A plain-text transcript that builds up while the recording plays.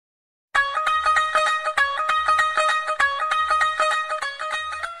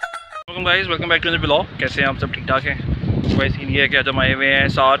वालेकुम guys, welcome back to the blog. कैसे हैं आप सब? ठीक ठाक हैं। गाइस सीन ये है कि आज हम आए हुए हैं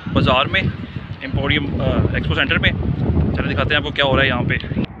सार्क बाज़ार में, एम्पोरियम एक्सपो सेंटर में। चलो दिखाते हैं आपको क्या हो रहा है यहाँ पे।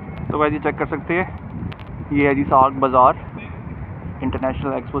 तो गाइस ये चेक कर सकते हैं, ये है जी सार्क बाज़ार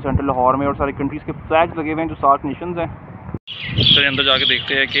इंटरनेशनल एक्सपो सेंटर लाहौर में, और सारी कंट्रीज़ के फ्लैग्स लगे हुए हैं जो सार्क नेशंस हैं। चलिए अंदर जाके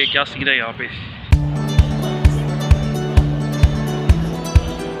देखते हैं कि क्या सीन है यहाँ पे।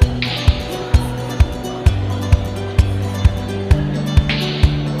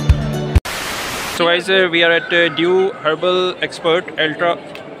 So guys, we are at Dew Herbal Expert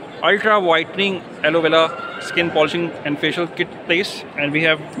Ultra Whitening Aloe Vera Skin Polishing and Facial Kit place, and we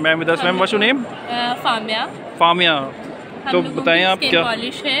have ma'am with us. Ma'am, what's your name? Famia. तो बताएं आप क्या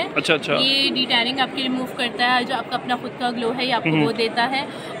पॉलिश है। अच्छा ये डिटैनिंग आपकी रिमूव करता है, जो आपका अपना खुद का ग्लो है ये आपको वो देता है।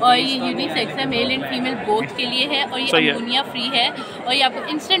 और ये यूनिसेक्स है, मेल एंड फीमेल बोथ के लिए है, और ये अमोनिया फ्री है, और ये आपको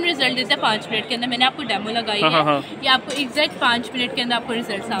इंस्टेंट रिजल्ट देता है 5 मिनट के अंदर। मैंने आपको डेमो लगाई है। ये आपको एग्जैक्ट 5 मिनट के अंदर आपको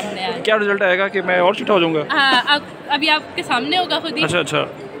रिजल्ट सामने आएगा। क्या रिजल्ट आएगा कि मैं और चिट्टा हो जाऊंगा? हाँ, अभी आपके सामने होगा खुद ही। अच्छा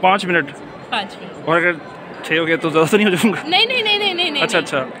 5 मिनट। और अगर 6 हो गया तो ज़्यादा नहीं हो जाऊंगा? नहीं।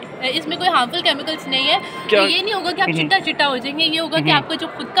 अच्छा, इसमें कोई हार्मफुल केमिकल्स नहीं है। तो ये नहीं होगा कि आप चिट्टा हो जाएंगे, ये होगा कि आपका जो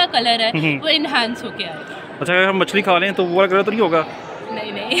खुद का कलर है वो इनहांस होके आएगा। अच्छा, अगर हम मछली खा लें तो वो कलर तो नहीं होगा?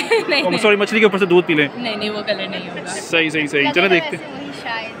 नहीं। सॉरी, मछली के ऊपर से दूध पी लें? नहीं, वो कलर नहीं होगा। सही। चलो देखते हैं,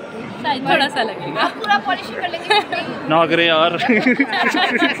 शायद थोड़ा सा लगेगा। पूरा पॉलिश कर लेंगे ना करें यार।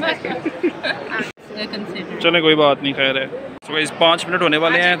 चले कोई बात नहीं, खैर है। तो इस 5 मिनट होने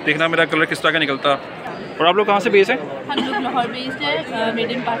वाले हैं, देखना मेरा कलर किस तरह का निकलता। और आप लोग कहाँ से बेस हैं? हम लोग लाहौर बेस्ड है,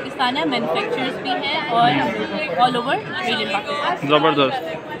 मेड इन पाकिस्तान है, मैन्युफैक्चरर्स भी हैं और all over made in Pakistan. ज़बरदस्त,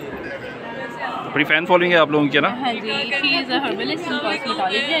 बड़ी फैन फॉलोइंग है आप लोगों की ना? हाँ जी, she is a herbalist in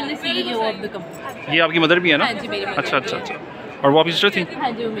cosmetology and the CEO of the company. ये आपकी मदर भी है ना? हाँ जी, मेरी मदर। अच्छा। और वो आपकी सिस्टर थी?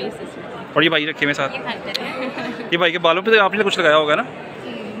 हाँ जी, वो मेरी सिस्टर। और ये भाई रखे हुए साथ? ये भाई के बालों पे तो आपने कुछ लगाया होगा ना?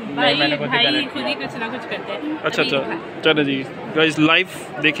 भाई खुद ही कुछ ना कुछ करते हैं। अच्छा चलो जी गाइस, लाइव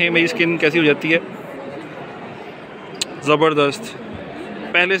देखें मेरी स्किन कैसी हो जाती है। ज़बरदस्त,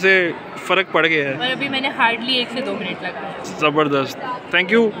 पहले से फ़र्क पड़ गया है। और अभी मैंने हार्डली 1 से 2 मिनट लगा। ज़बरदस्त,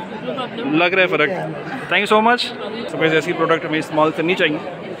 थैंक यू। लग रहा है फ़र्क, थैंक यू सो मच। तो वैसे ऐसी प्रोडक्ट हमें इस्तेमाल करनी चाहिए,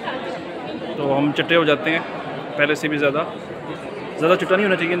 तो हम चिट्टे हो जाते हैं पहले से भी ज़्यादा चिट्टा नहीं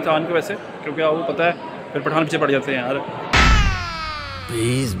होना चाहिए इंसान को वैसे, क्योंकि आपको पता है फिर पठान पीछे पड़ जाते हैं यार।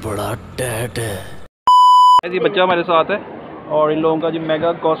 प्लीज बड़ा टैट है। ये बच्चा हमारे साथ है और इन लोगों का जो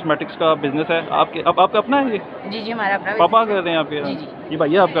मेगा कॉस्मेटिक्स का बिजनेस है। आपका अपना है ये? जी हमारा अपना। पापा कर रहे हैं आपके? जी। ये भाई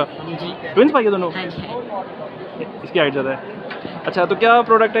है आपका? जी। ट्विंस भाई है दोनों? हाँ जी। इसकी हाइट ज़्यादा है। अच्छा, तो क्या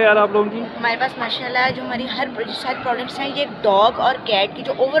प्रोडक्ट है यार आप लोगों की? हमारे पास माशाल्लाह जो हमारी हर सारे प्रोडक्ट्स हैं, ये डॉग और कैट की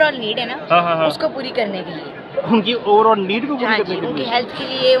जो ओवरऑल नीड है ना, हाँ। उसको पूरी करने के लिए, उनकी ओवरऑल नीड को पूरी करने के लिए, उनकी हेल्थ के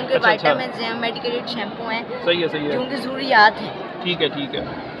लिए, उनके अच्छा। विटामिन्स हैं, मेडिकेटेड शैम्पू हैं। सही है जो उनकी ज़रूरियात हैं। ठीक है,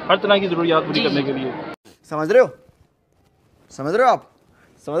 हर तरह की ज़रूरियात पूरी करने के लिए। समझ रहे हो आप?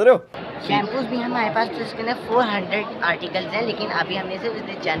 समझ रहे हो? शैम्पूज भी हमारे पास, तो इसके अंदर 400 आर्टिकल्स हैं, लेकिन अभी हमने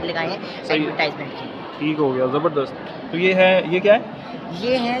सिर्फ चैनल लगाए हैं एडवर्टाइजमेंट के लिए। ठीक हो गया, ज़बरदस्त। तो ये क्या है?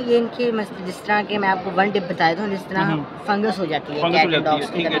 ये इनके जिस तरह के मैं आपको 1 टिप बताया था, जिस तरह फंगस हो जाती है कैट एंड डॉग्स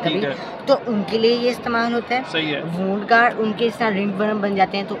की कभी, तो उनके लिए ये इस्तेमाल होता है। सही है। वुंड गार्ड उनके इस तरह रिंग वर्म बन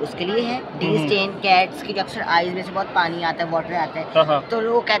जाते हैं, तो उसके लिए है। डी स्टेन कैट्स की अक्सर आईज में से बहुत पानी आता है, वाटर आता है, तो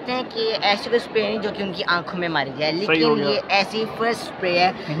लोग कहते हैं कि ऐसी कोई स्प्रे नहीं जो कि उनकी आंखों में मारी जाए, लेकिन ये ऐसी फर्स्ट स्प्रे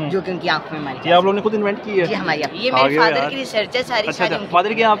है जो कि उनकी आंखों में मारी जाए। आप लोगों ने खुद इन्वेंट की है? जी हमारी, ये मेरे फादर की रिसर्च है सारी।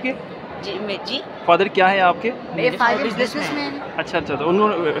 फादर क्या है आपके? जी फादर क्या है आपके? मेरे फादर बिजनेसमैन है। अच्छा, तो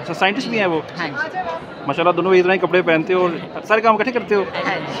उन्होंने साइंटिस्ट भी हैं वो? हाँ जी। माशाल्लाह, दोनों इतना ही कपड़े पहनते हो और सारे काम इकट्ठे करते हो?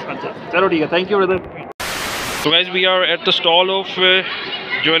 हाँ जी। अच्छा, चलो ठीक है, thank you brother. So guys, we are at the stall of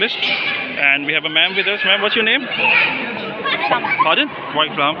jewelist and we have a ma'am with us. Ma'am, what's your name? Pardon?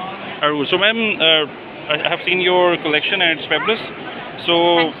 White Ram. Arul. So ma'am, I have seen your collection and it's fabulous. So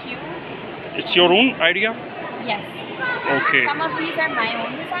it's your own idea? Yes. Okay. Some of these are my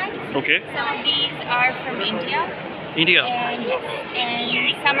own designs. Okay. Some of these are from India. India. And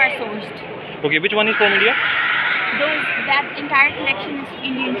some are sourced. Okay, which one is from India? That entire collection is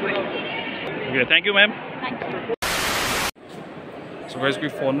Indian jewelry. Okay, thank you ma'am. Thank you. So guys,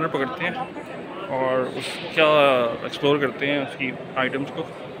 कोई foreigner पकड़ते हैं और उसका explore करते हैं उसकी items को।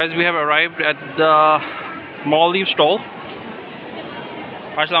 Guys, we have arrived at the Maldives stall.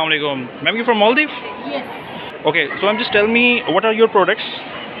 Assalamu alaikum. Ma'am, you from Maldives? Yes. Okay, so ma'am, just tell me what are your products?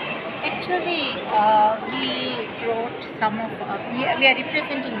 Actually, we brought some of we are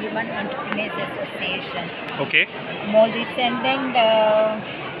representing Women Entrepreneurs Association. Okay. Maldives, and then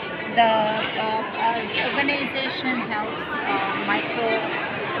the organization helps micro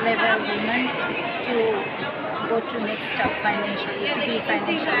level women to go to next step financially, to be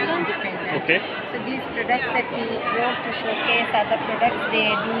financially independent. Okay. So these products that we brought to showcase are the products they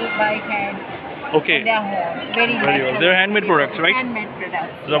do by hand. Okay. In their home. Very well. They're handmade products, right? Handmade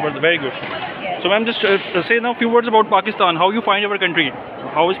products. Very good. Yes. So ma'am, just say now a few words about Pakistan. How you find our country?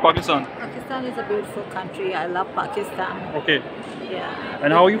 How is Pakistan? Pakistan is a beautiful country. I love Pakistan. Okay. Yeah.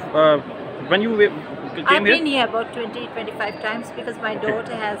 And how you when you came I've been here about 20-25 times because my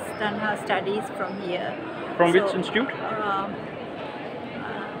daughter has done her studies from here. From which institute?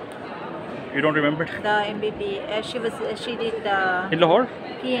 You don't remember it? The MBB. She did the In Lahore?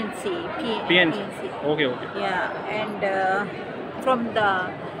 PNC. Okay. Yeah, and from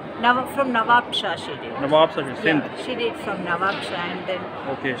Nawab Shah she did. Nawab Shah, Sindh. Yeah, she did from Nawab Shah, and then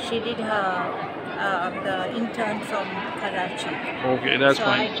she did her the intern from Karachi. Okay, that's so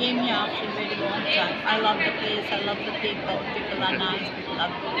fine. I came here after a very long time. I love the place. I love the people. People are nice. People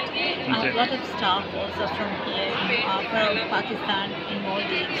are good. I have a lot of staff also from here from Pakistan in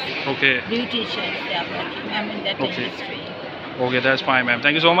Maldives. Okay. Beauticians, they are working. I'm in that industry. Okay, that's fine, ma'am.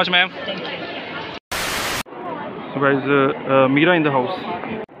 Thank you so much, ma'am. Thank you. So guys, Meera in the house.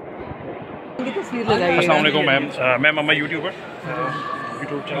 Assalamualaikum, ma'am. Ma'am, I'm a YouTuber.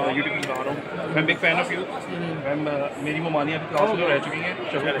 YouTube पे बना रहा हूँ। मैं big fan of you. Ma'am मेरी ममानियाँ भी class में रह चुकी हैं।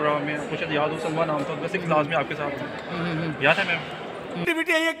 शबीपुरा में कुछ याद हो, सलमान नाम था, वैसे क्लास में आपके साथ याद है मैम?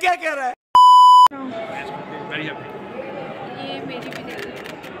 एक्टिविटी ये क्या कह रहा है? Very happy. ये मेरी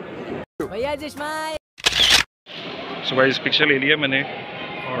भी भैया जिस्मा। सो गाइस पिक्चर ले लिया मैंने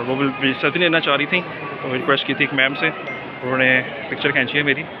और वो भी सभी लेना चाह रही थी तो रिक्वेस्ट की थी एक मैम से, उन्होंने पिक्चर खींची है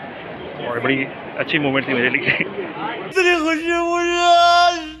मेरी और बड़ी अच्छी मोमेंट थी मेरे लिए।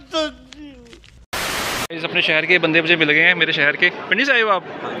 इस अपने शहर के बंदे मुझे मिल गए हैं, मेरे शहर के। पिंडी से आए हो आप?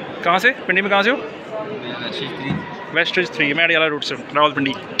 कहाँ से? पिंडी में कहाँ से हो? वेस्ट 3 मैं अडियाला रूट से,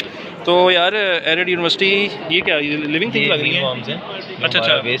 रावलपिंडी। तो यार एरिड यूनिवर्सिटी ये क्या लिविंग थिंग लग रही है?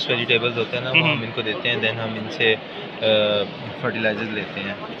 अच्छा वेस्ट वेजिटेबल्स होते हैं ना, वो हम इनको देते हैं, देन हम इनसे फर्टिलाइजर्स लेते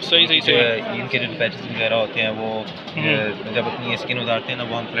हैं। सही इनके जो पैचेस वगैरह होते हैं वो जब अपनी स्किन उतारते हैं ना,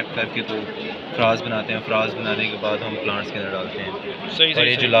 वो हम कलेक्ट करके तो फ्राज बनाते हैं। फ्राज बनाने के बाद हम प्लांट्स के अंदर डालते हैं। और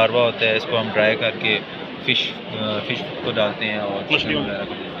ये जो लार्वा होता है इसको हम ड्राई करके फिश को डालते हैं और मछली वगैरह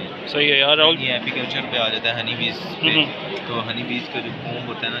को देते हैं। सही है यार। ये एपीकल्चर पे आ जाता है, हनी बीज पे। तो हनी बीज का जो कोम्ब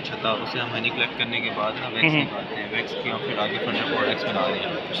होता है ना, छत्ता, उसे हम हनी कलेक्ट करने के बाद ना वैक्स निकालते हैं। वैक्स की हम फिर आगे फर्दर प्रोडक्ट्स बना रहे हैं।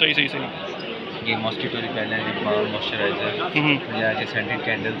 सही ये मॉस्किटो रिपेलेंट, बाल मॉइस्चराइजर या जो सेंटेड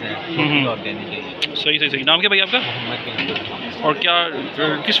कैंडल्स हैं, ऑर्गेनिक है। सही। नाम क्या भाई आपका? मोहम्मद। और क्या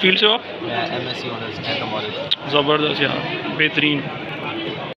किस फील्ड से हो आप? मैं MSc ऑनर्स एटमोलॉजी। ज़बरदस्त यार, बेहतरीन।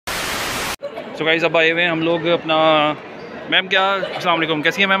 तो गाइस अब आए हुए हैं हम लोग अपना। मैम क्या, अस्सलाम वालेकुम,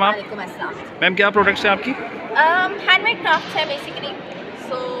 कैसी हैं मैम आप? मैम क्या प्रोडक्ट्स हैं आपकी? हैंडमेड क्राफ्ट्स है basically.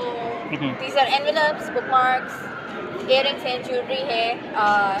 So these are envelopes, bookmarks, earrings हैं, ज्वेलरी है,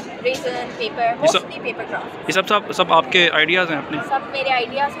 raisin, paper, mostly paper craft. ये सब आपके आइडियाज़ हैं अपने? सब मेरे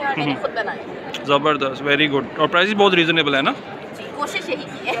आइडियाज़ हैं और मैंने खुद बनाए। ज़बरदस्त, वेरी गुड। और प्राइस बहुत रीज़नेबल है ना? जी, कोशिश यही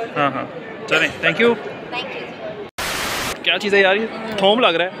की है। हाँ चलें, थैंक यू। क्या चीज़ है यार ये? थोम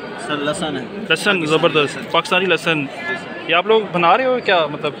लग रहा है। सर लहसुन है। लहसुन, ज़बरदस्त पाकिस्तानी लहसुन। ये आप लोग बना रहे हो क्या,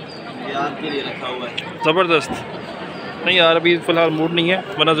 मतलब ये आपके लिए रखा हुआ है? ज़बरदस्त। नहीं यार अभी फ़िलहाल मूड नहीं है,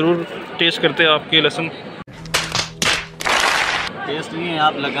 वरना ज़रूर टेस्ट करते हैं आपके लहसुन। टेस्ट नहीं है,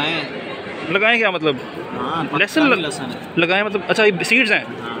 आप लगाएं क्या मतलब? हाँ, लहसुन लगाएं मतलब? अच्छा ये सीड्स हैं।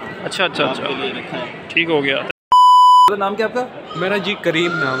 हाँ। अच्छा आपके लिए रखा है। ठीक हो गया। नाम क्या आपका? मेरा जी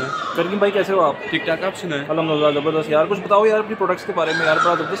करीम नाम है। करीम भाई कैसे हो आप? ठीक ठाक, आप सुनाएं? अल्हम्दुलिल्लाह ज़बरदस्त। यार कुछ बताओ यार अपनी प्रोडक्ट्स के बारे में, यार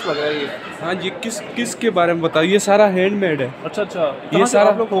बड़ा ज़बरदस्त लग रहा है ये। हाँ जी, किस के बारे में बताओ? ये सारा हैंडमेड है। अच्छा ये सारा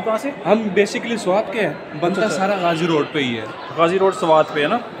आप लोग हो कहाँ से? हम बेसिकली स्वात के हैं, बनता सारा गाजी रोड पे ही है। गाजी रोड स्वात पे है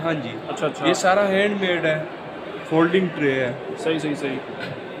ना? हाँ जी। अच्छा ये सारा हैंडमेड है, फोल्डिंग ट्रे है। सही।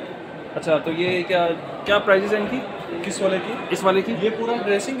 अच्छा तो ये क्या प्राइसेस हैं इनकी? किस वाले की? इस वाले की? ये पूरा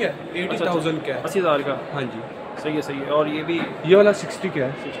ड्रेसिंग है 80,000 का है। 80,000 का? हाँ जी। सही है। और ये भी? ये वाला 60 का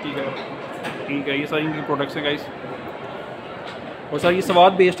है। 60 का, ठीक है। ये सारी इनकी प्रोडक्ट्स हैं गाइस। और सर ये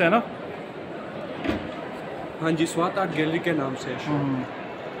स्वाद बेस्ड है ना? हाँ जी, स्वात आर्ट गैलरी के नाम से।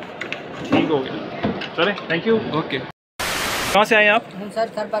 ठीक हो गया, चलें, थैंक यू। ओके। कहाँ से आए हैं आप? हम सर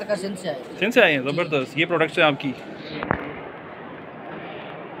घर पर का सिंध से आए। सिंध से आए हैं, ज़बरदस्त। ये प्रोडक्ट्स हैं आपकी?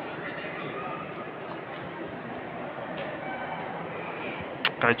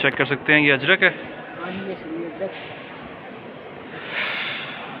 चेक कर सकते हैं, ये अजरक है।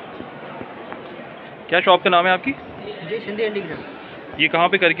 क्या शॉप का नाम है आपकी? जी सिंधी हैंडीक्राफ्ट। ये कहाँ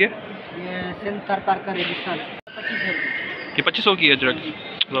पे करके? ये सिंध कार पार्क का रेगिस्तान। 2500 ये 2500 की अजरक,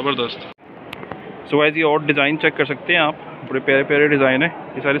 ज़बरदस्त। सो गाइस ये और डिज़ाइन चेक कर सकते हैं आप, बड़े प्यारे डिज़ाइन है।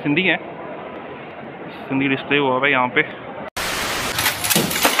 ये सारे सिंधी हैं, सिंधी डिस्प्ले हुआ है यहाँ पे।